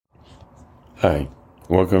Hi,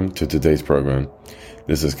 welcome to today's program.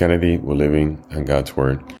 This is Kennedy. We're living on God's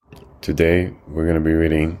Word. Today, we're going to be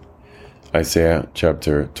reading Isaiah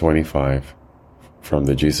chapter 25 from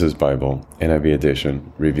the Jesus Bible, NIV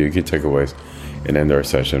edition, review key takeaways, and end our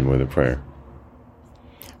session with a prayer.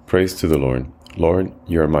 Praise to the Lord. Lord,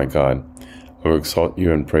 you are my God. I will exalt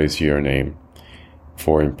you and praise your name,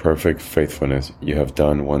 for in perfect faithfulness you have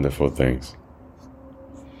done wonderful things.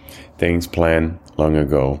 Things planned long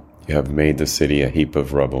ago, you have made the city a heap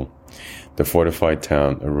of rubble, the fortified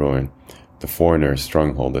town a ruin, the foreigner's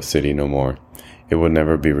stronghold a city no more. It will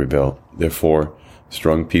never be rebuilt. Therefore,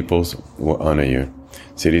 strong peoples will honor you.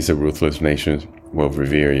 Cities of ruthless nations will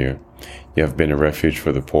revere you. You have been a refuge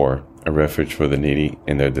for the poor, a refuge for the needy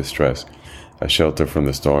in their distress, a shelter from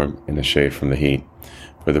the storm and a shade from the heat.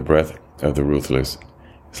 For the breath of the ruthless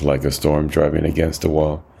is like a storm driving against a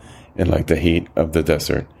wall, and like the heat of the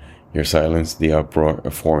desert. You silence the uproar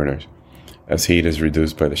of foreigners. As heat is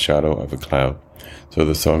reduced by the shadow of a cloud, so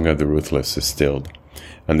the song of the ruthless is stilled.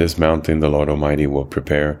 On this mountain the Lord Almighty will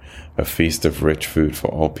prepare a feast of rich food for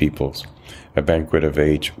all peoples, a banquet of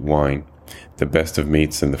aged wine, the best of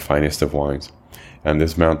meats and the finest of wines. On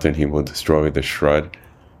this mountain he will destroy the shroud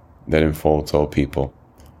that enfolds all people,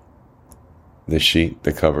 the sheet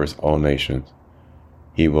that covers all nations.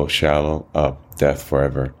 He will swallow up death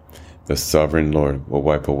forever. The sovereign Lord will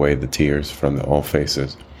wipe away the tears from all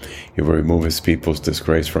faces. He will remove his people's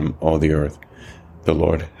disgrace from all the earth. The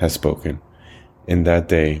Lord has spoken. In that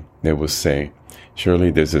day they will say,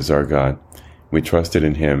 surely this is our God. We trusted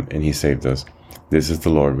in him and he saved us. This is the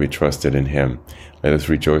Lord, we trusted in him. Let us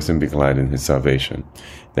rejoice and be glad in his salvation.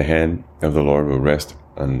 The hand of the Lord will rest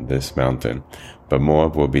on this mountain, but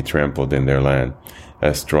Moab will be trampled in their land,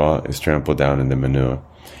 as straw is trampled down in the manure.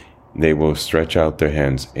 They will stretch out their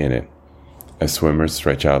hands in it, as swimmers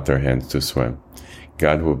stretch out their hands to swim.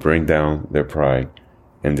 God will bring down their pride,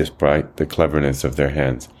 and despite the cleverness of their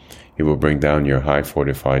hands, he will bring down your high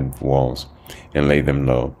fortified walls, and lay them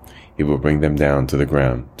low. He will bring them down to the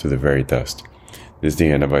ground, to the very dust. This is the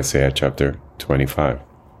end of Isaiah chapter 25.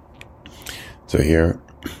 So here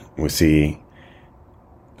we see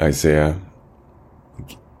Isaiah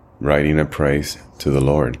writing a praise to the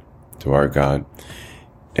Lord, to our God,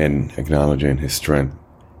 and acknowledging his strength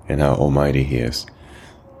and how almighty he is.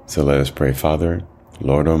 So let us pray. Father,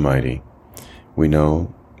 Lord Almighty, we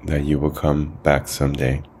know that you will come back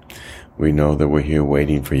someday. We know that we're here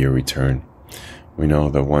waiting for your return. We know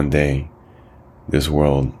that one day this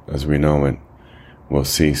world as we know it will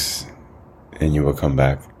cease and you will come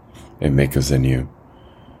back and make us anew.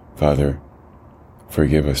 Father,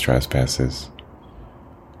 forgive us trespasses.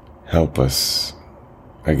 Help us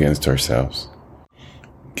against ourselves.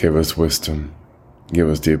 Give us wisdom. Give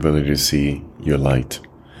us the ability to see your light,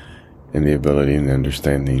 and the ability and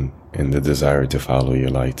understanding and the desire to follow your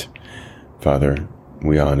light. Father,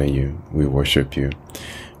 we honor you. We worship you.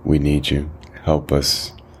 We need you. Help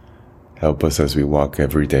us. Help us as we walk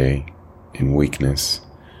every day in weakness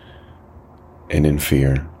and in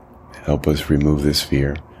fear. Help us remove this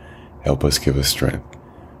fear. Help us, give us strength.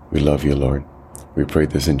 We love you, Lord. We pray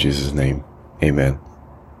this in Jesus' name. Amen.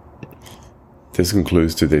 This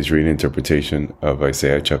concludes today's reading interpretation of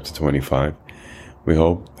Isaiah chapter 25. We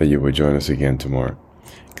hope that you will join us again tomorrow.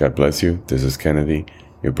 God bless you. This is Kennedy,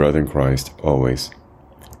 your brother in Christ, always.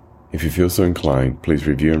 If you feel so inclined, please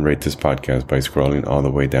review and rate this podcast by scrolling all the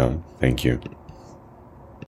way down. Thank you.